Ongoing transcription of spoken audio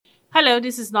Hello,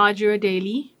 this is Nigeria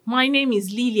Daily. My name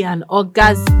is Lilian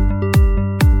Ogazi.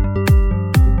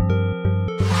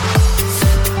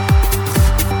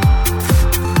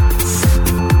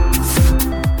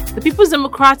 The People's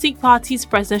Democratic Party's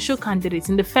presidential candidate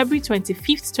in the February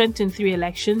 25th, 2023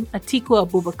 election, Atiku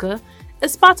Abubakar,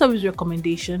 as part of his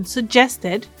recommendation,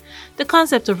 suggested the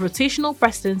concept of rotational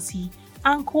presidency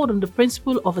anchored on the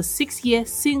principle of a 6-year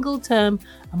single term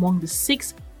among the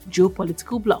 6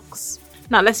 geopolitical blocs.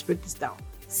 Now let's break this down.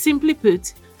 Simply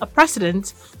put, a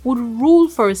president would rule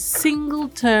for a single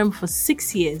term for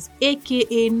 6 years,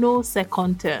 aka no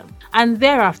second term, and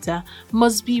thereafter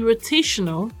must be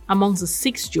rotational amongst the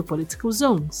 6 geopolitical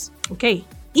zones. Okay,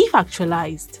 if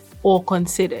actualized or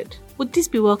considered, would this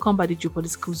be welcomed by the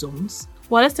geopolitical zones?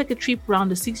 Well, let's take a trip around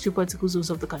the 6 geopolitical zones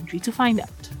of the country to find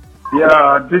out.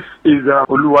 Yeah, this is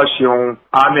Oluwaseun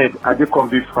Ahmed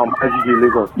Adekombi from IGJ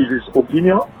Lagos. It is his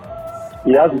opinion.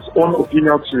 He has his own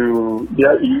opinion he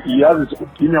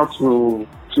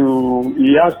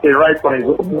has a right on his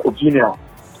own opinion.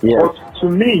 Yeah. But to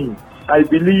me, I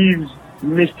believe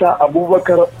Mr.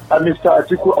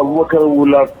 Atiku Abubakar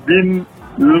will have been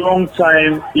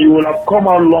he will have come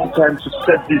out long time to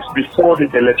set this before the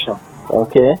election.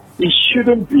 Okay. It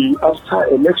shouldn't be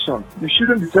after election. You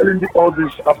shouldn't be telling all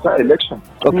this after election.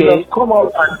 Okay. You will have come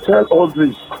out and tell all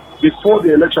this before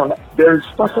the election. There is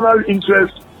personal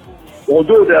interest,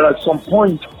 although there are some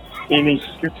points in his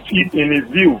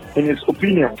view, in his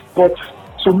opinion. But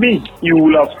to me, he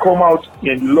will have come out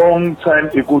a long time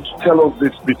ago to tell us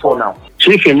this before now.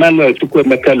 Chief Emmanuel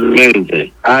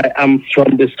Chukwuemeka, I am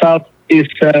from the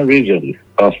southeastern region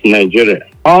of Nigeria.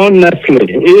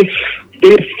 Honestly,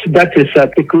 if that is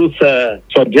Atiku's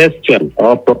suggestion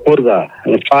or proposal,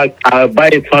 in fact, I'll buy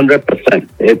it 100%.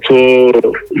 It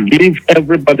will give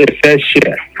everybody a fair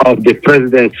share of the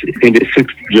presidency in the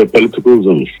 6 geopolitical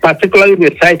zones, particularly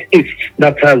the Southeast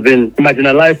that has been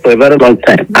marginalized for a very long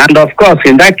time. And of course,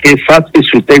 in that case, Southeast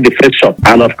should take the first shot.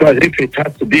 And of course, if it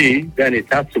has to be, then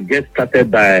it has to get started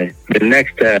by the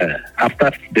next,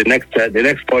 after the next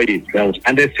 4 years.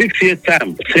 And the 6-year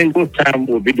term, single term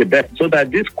will be the best. So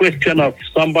that this question of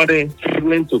somebody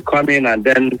struggling to come in and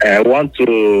then want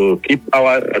to keep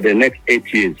power for the next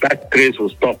 8 years, that craze will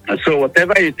stop. And so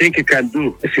whatever you think you can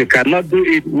do, if you cannot do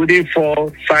it within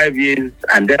 4-5 years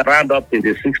and then round up in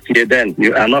the 6th year, then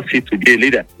you are not fit to be a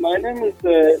leader. My name is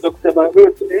Dr.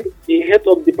 Bago, the head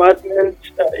of Department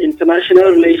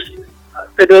International Relations,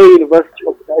 Federal University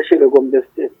of Tashin, Gombe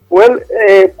State. Well,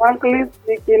 frankly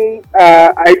speaking,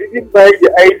 I didn't buy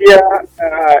the idea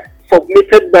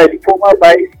submitted by the former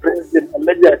Vice President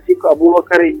Atiku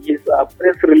Abubakar in his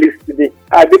press release today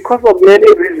because of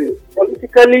many reasons.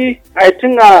 Politically, I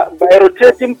think by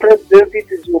rotating presidency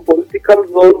to geopolitical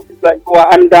zones, like we're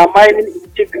undermining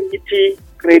integrity,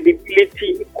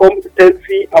 credibility,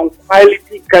 competency, and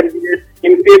quality candidates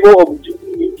in favor of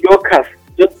mediocres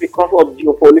just because of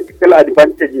geopolitical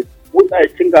advantages, which I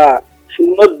think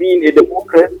should not be in a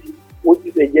democracy, which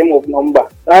is a game of number.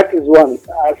 That is one.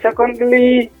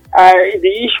 Secondly,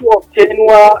 the issue of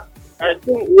tenure, I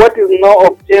think what is not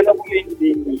obtainable in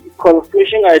the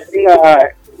constitution, I think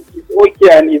is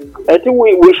okay, and I think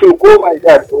we should go by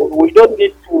that. We don't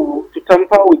need to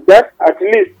tamper with that. At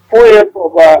least 4 years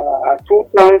of 2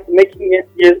 terms, making 8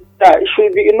 years, it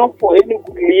should be enough for any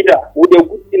good leader with a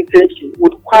good intention,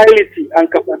 with quality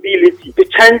and capability to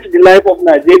change the life of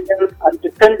Nigerians and to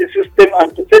change the system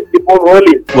and to set the ball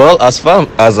rolling. Well, as far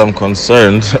as I'm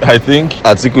concerned, I think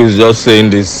Atiku is just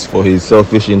saying this for his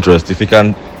selfish interest. If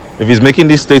he's making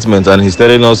this statement and he's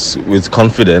telling us with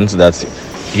confidence that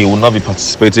he will not be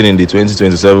participating in the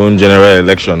 2027 general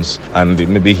elections, and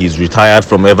maybe he's retired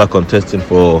from ever contesting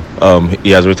for, he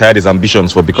has retired his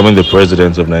ambitions for becoming the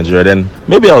president of Nigeria, then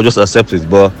maybe I'll just accept it.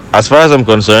 But as far as I'm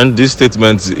concerned, this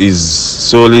statement is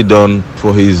solely done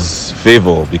for his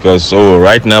favor, because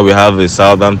right now we have a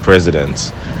southern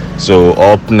president. So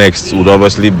up next would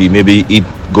obviously be maybe it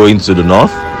going to the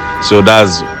north. So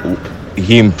that's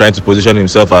him trying to position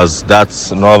himself as that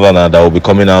northerner that will be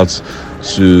coming out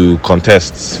to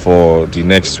contest for the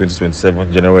next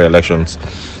 2027 general elections.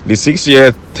 The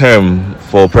 6-year term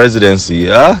for presidency,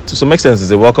 to some extent, is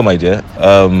a welcome idea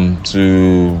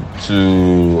to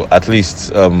at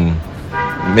least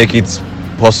make it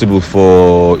possible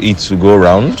for it to go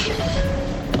round,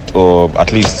 or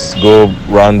at least go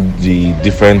round the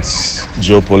different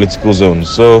geopolitical zones.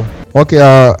 So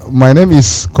okay, my name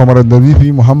is Comrade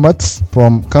Davivi Muhammad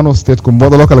from Kano State,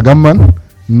 Kumboda Local Government,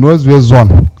 Northwest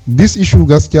Zone. This issue,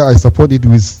 Gaskia, I support it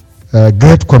with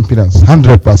great confidence,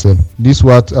 100%. This is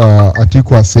what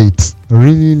Atiku has said.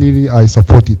 Really, I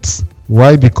support it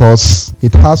Why? Because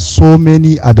it has so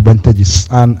many advantages,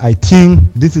 and I think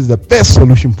this is the best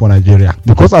solution for Nigeria.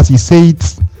 Because as he said,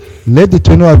 let the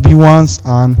tenure be once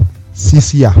and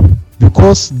 6 years.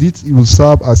 Because this will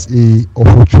serve as a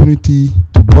opportunity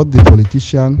to both the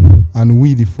politician and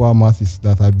we the farmers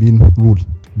that have been ruled.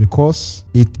 Because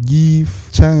it gives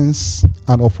chance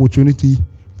and opportunity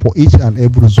for each and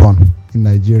every zone in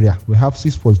Nigeria. We have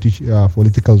 6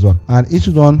 political zones, and each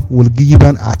zone will be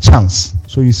given a chance.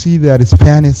 So you see there is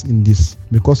fairness in this,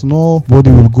 because nobody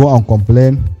will go and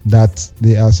complain that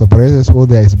they are separated or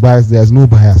there is bias. There is no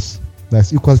bias. There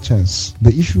is equal chance.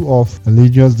 The issue of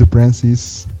religious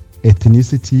differences,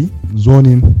 ethnicity,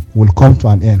 zoning will come to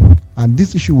an end. And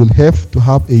this issue will have to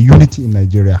have a unity in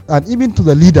Nigeria. And even to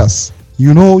the leaders,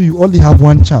 you only have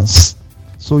one chance.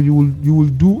 So you will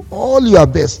do all your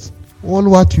best, all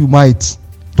what you might,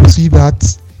 to see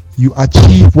that you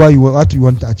achieve what you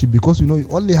want to achieve, because you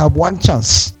only have one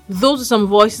chance. Those are some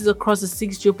voices across the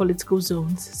 6 geopolitical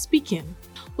zones speaking.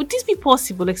 Would this be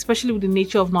possible, especially with the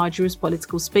nature of Nigeria's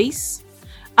political space?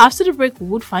 After the break, we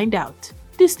would find out.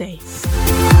 This day.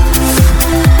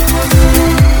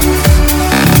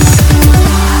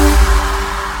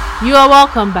 You are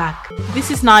welcome back. This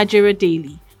is Nigeria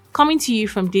Daily, coming to you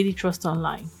from Daily Trust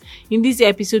Online. In this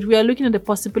episode, we are looking at the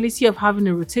possibility of having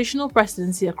a rotational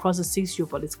presidency across the 6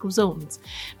 geopolitical zones.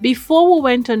 Before we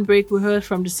went on break, we heard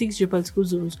from the 6 geopolitical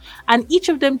zones, and each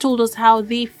of them told us how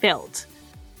they felt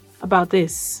about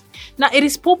this. Now, it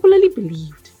is popularly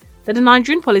believed that the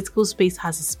Nigerian political space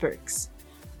has its perks.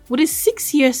 Would a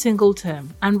 6-year single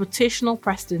term and rotational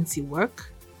presidency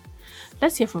work?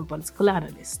 Let's hear from a political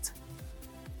analyst.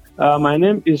 My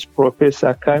name is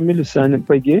Professor Kamil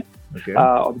Sanipage,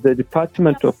 of the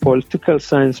Department of Political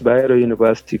Science, Bayero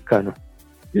University, Kano.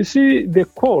 You see, the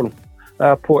call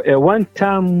for a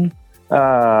one-term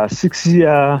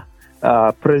 6-year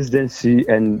presidency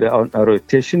and on a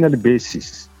rotational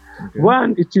basis.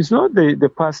 One, it is not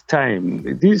the first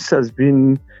time. This has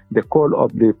been the call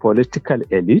of the political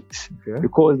elite,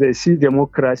 because they see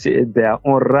democracy as their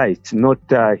own right, not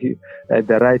the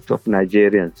right of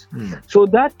Nigerians. So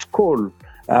that call,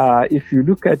 if you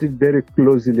look at it very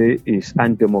closely, is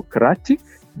undemocratic,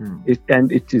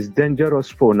 and it is dangerous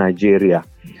for Nigeria.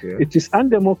 It is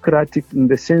undemocratic in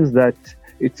the sense that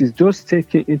it is just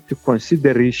taking into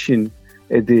consideration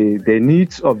the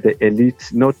needs of the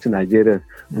elite, not Nigerians,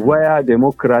 where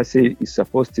democracy is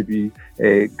supposed to be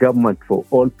a government for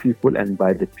all people and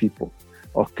by the people.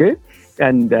 Okay?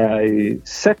 And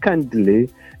secondly,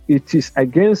 it is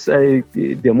against a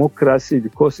democracy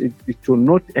because it will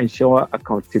not ensure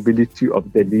accountability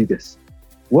of the leaders.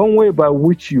 One way by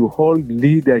which you hold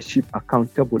leadership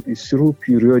accountable is through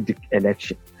periodic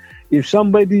election. If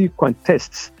somebody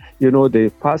contests,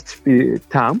 the past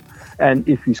term, and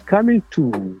if he's coming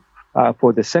to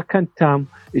for the second term,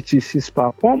 it is his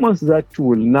performance that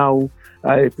will now,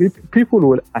 people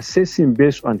will assess him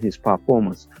based on his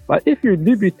performance. But if you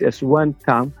leave it as one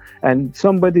term and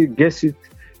somebody gets it,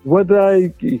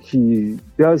 whether he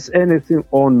does anything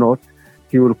or not,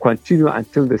 he will continue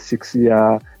until the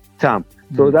 6-year term.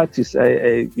 So that is,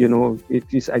 it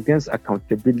is against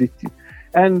accountability.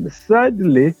 And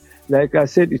thirdly, like I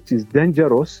said, it is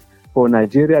dangerous for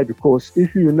Nigeria, because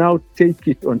if you now take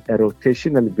it on a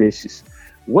rotational basis,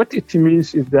 what it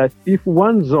means is that if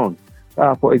one zone,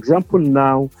 for example,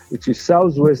 now it is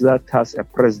Southwest that has a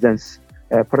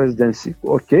presidency,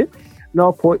 okay?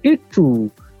 Now for it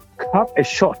to have a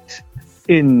shot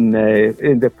in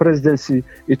the presidency,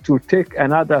 it will take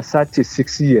another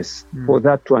 36 years for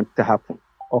that one to happen,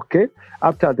 okay?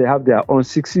 After they have their own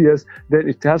 6 years, then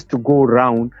it has to go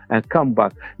round and come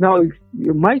back. Now,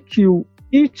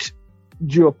 each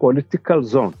geopolitical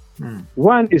zone,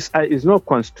 one is not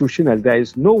constitutional. There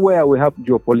is nowhere we have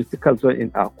geopolitical zone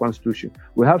in our constitution.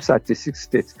 We have 36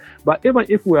 states. But even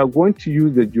if we are going to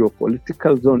use the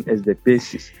geopolitical zone as the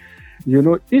basis,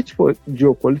 each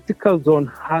geopolitical zone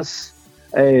has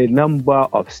a number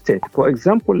of states. For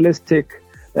example, let's take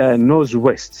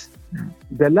Northwest.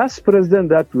 The last president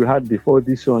that we had before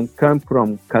this one came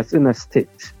from Katsina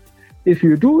State. If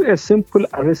you do a simple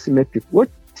arithmetic, what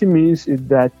it means is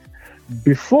that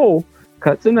before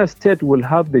Katsina State will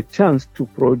have the chance to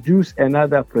produce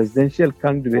another presidential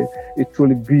candidate, it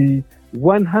will be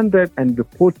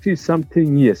 140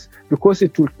 something years, because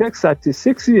it will take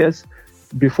 36 years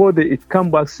before it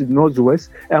comes back to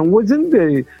Northwest. And within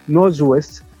the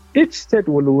Northwest, each state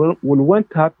will want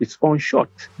to have its own shot.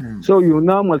 So you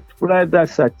now multiply that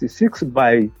 36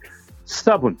 by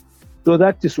 7. So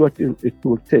that is what it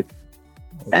will take.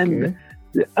 Okay. And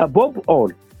above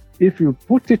all, if you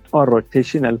put it on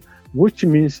rotational, which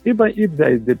means even if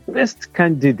there is the best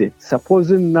candidate,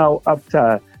 supposing now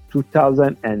after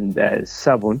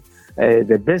 2007,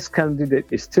 the best candidate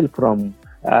is still from,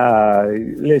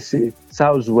 let's say,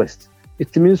 Southwest.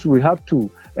 It means we have to,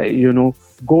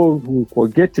 go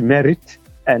forget merit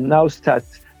and now start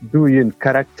doing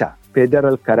character,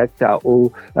 federal character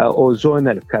or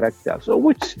zonal character. So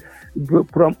which,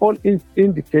 from all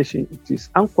indication, it is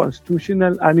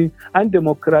unconstitutional,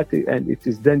 undemocratic, and it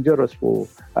is dangerous for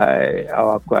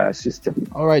our system.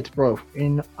 All right, Prof.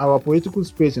 In our political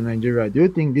space in Nigeria, do you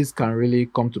think this can really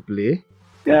come to play?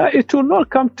 Yeah, it will not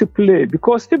come to play,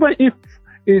 because even if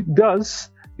it does,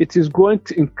 it is going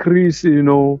to increase,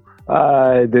 the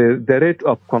rate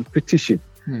of competition,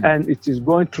 and it is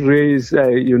going to raise,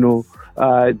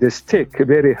 the stake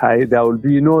very high. There will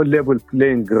be no level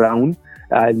playing ground,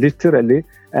 literally,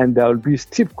 and there will be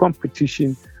stiff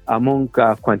competition among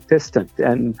contestants,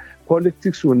 and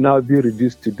politics will now be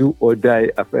reduced to do or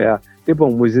die affair,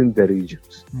 even within the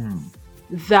regions.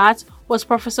 That was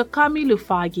Professor Kamilu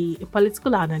Fagi, a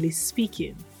political analyst,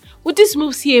 speaking. Would this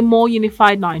move see a more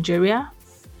unified Nigeria?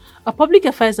 A public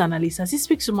affairs analyst, as he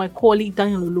speaks to my colleague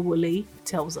Daniel Oluwole,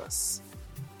 tells us.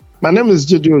 My name is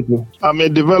Jidiojo. I'm a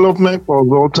development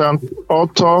consultant,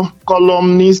 author,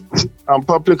 columnist, and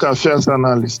public affairs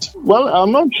analyst. Well,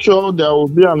 I'm not sure there will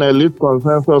be an elite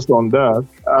consensus on that,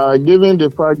 given the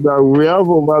fact that we have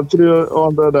over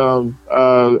 300,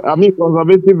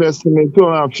 conservative estimate,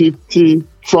 250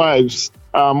 tribes,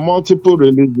 multiple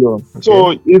religions. Okay.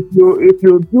 So if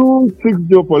you do 6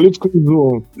 geopolitical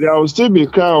zones, there will still be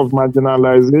kind of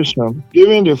marginalization,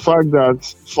 given the fact that,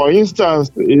 for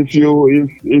instance, if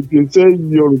you say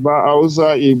Yoruba,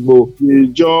 Hausa, Igbo, the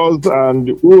Jaws, and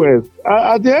US,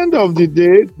 at the end of the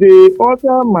day, the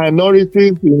other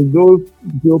minorities in those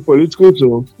geopolitical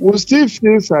zones will still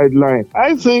feel sidelined.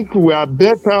 I think we are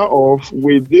better off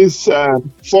with this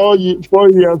 4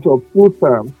 years of full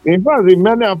term. In fact, in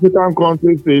many African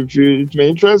countries, it may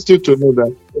interest you to know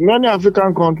that in many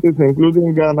African countries,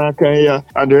 including Ghana, Kenya,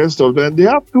 and the rest of them, they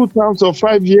have 2 terms of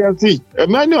 5 years each.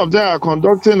 And many of them are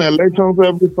conducting elections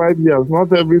every 5 years,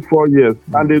 not every 4 years,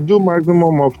 and they do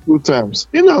maximum of 2 terms.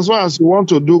 In as well as you want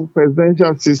to do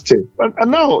presidential system. But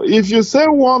now, if you say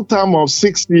 1 term of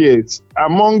 6 years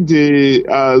among the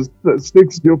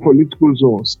 6 geopolitical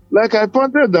zones, like I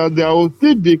pointed out, there will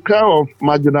still be kind of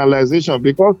marginalization,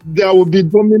 because there will be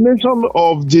domination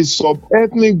of the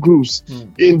sub-ethnic groups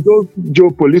in those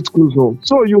geopolitical zones.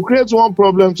 So you create one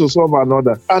problem to solve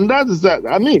another. And that is that.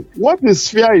 I mean, what is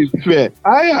fair is fair.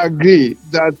 I agree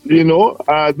that,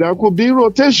 there could be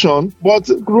rotation, but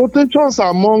rotations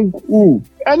among who?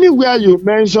 Anywhere you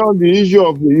mention the issue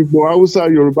of the Igbo, Hausa,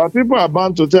 Yoruba, people are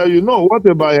bound to tell you, no, what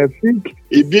about Efik,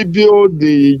 Ibibio,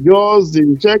 the Jaws, the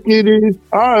Chekiris?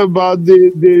 How about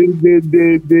the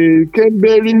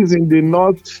Kenberries in the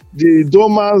north, the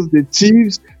Domas, the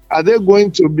Chiefs? Are they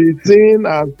going to be seen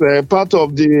as part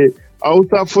of the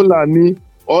Hausa Fulani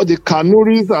or the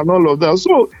Kanuris and all of that?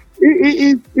 So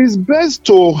it's best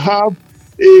to have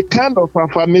a kind of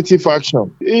affirmative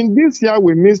action. In this year,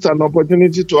 we missed an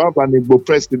opportunity to have an Igbo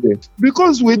president,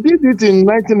 because we did it in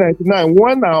 1999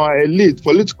 when our elite,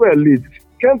 political elite,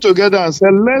 came together and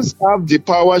said, let's have the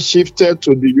power shifted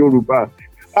to the Yoruba.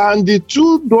 And the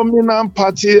 2 dominant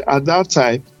parties at that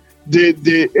time, the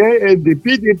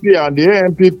PDP and the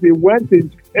ANPP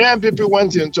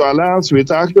went into alliance with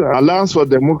Alliance for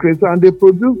Democracy, and they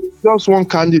produced just 1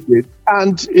 candidate.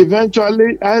 And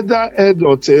eventually, either head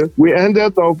or tail, we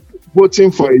ended up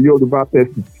voting for a Yoruba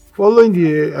person. Following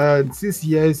the 6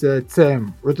 years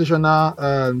term, rotational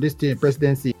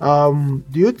presidency,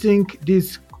 do you think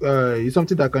this is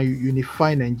something that can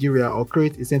unify Nigeria or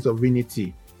create a sense of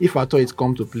unity, if at all it's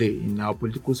come to play in our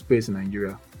political space in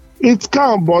Nigeria? It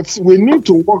can, but we need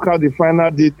to work out the final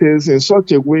details in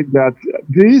such a way that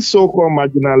this so-called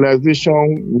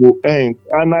marginalization will end.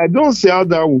 And I don't see how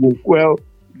that will quell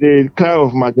the kind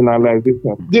of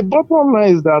marginalization. The bottom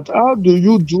line is that how do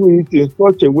you do it in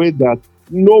such a way that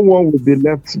no one will be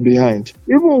left behind?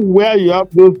 Even where you have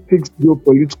those 6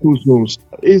 geopolitical zones,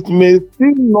 it may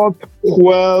still not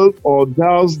quell or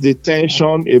douse the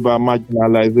tension about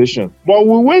marginalization. But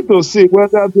we wait to see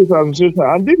whether this administration,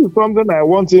 and this is something I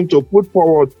want him to put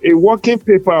forward, a working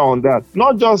paper on that,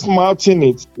 not just mouthing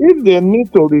it. If they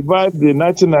need to revive the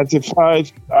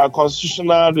 1995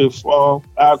 constitutional reform,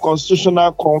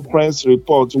 constitutional conference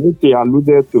report, which they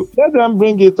alluded to, let them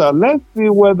bring it out. Let's see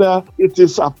whether it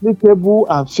is applicable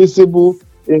and feasible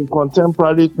in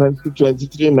contemporary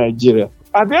 2023 Nigeria.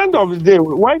 At the end of the day,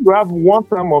 when you have one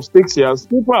term of 6 years,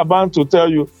 people are bound to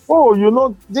tell you,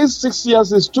 oh, this 6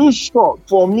 years is too short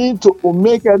for me to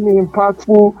make any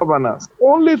impactful governance.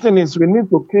 Only thing is we need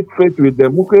to keep faith with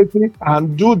democracy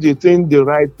and do the thing the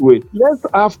right way. Let's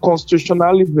have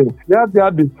constitutionalism. Let there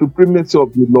be supremacy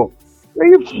of the law.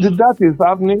 If that is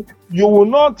happening, you will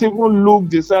not even look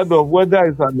the side of whether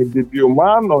it's an Ibibio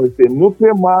man or it's a Nupe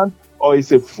man or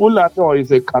it's a Fulani or it's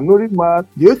a Kanuri man.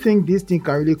 Do you think this thing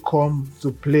can really come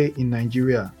to play in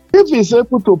Nigeria? If he's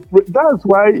able to, that's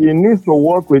why he needs to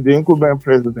work with the incumbent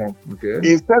president. Okay.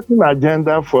 He's setting an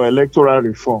agenda for electoral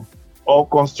reform or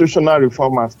constitutional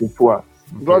reform as it were.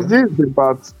 Because this is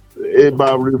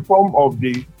about reform of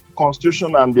the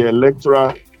constitution and the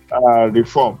electoral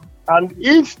reform. And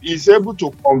if he's able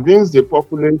to convince the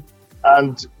populace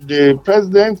and the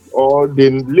president or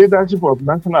the leadership of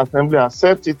National Assembly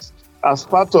accept it as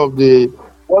part of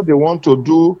what they want to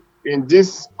do in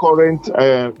this current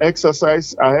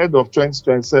exercise ahead of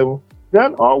 2027,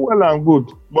 then all well and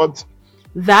good. But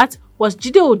that was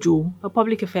Jide Ojo, a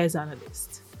public affairs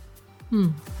analyst.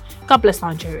 God bless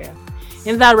Nigeria.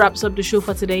 And that wraps up the show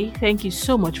for today. Thank you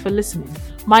so much for listening.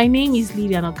 My name is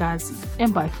Lydia Nogazi,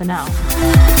 and bye for now.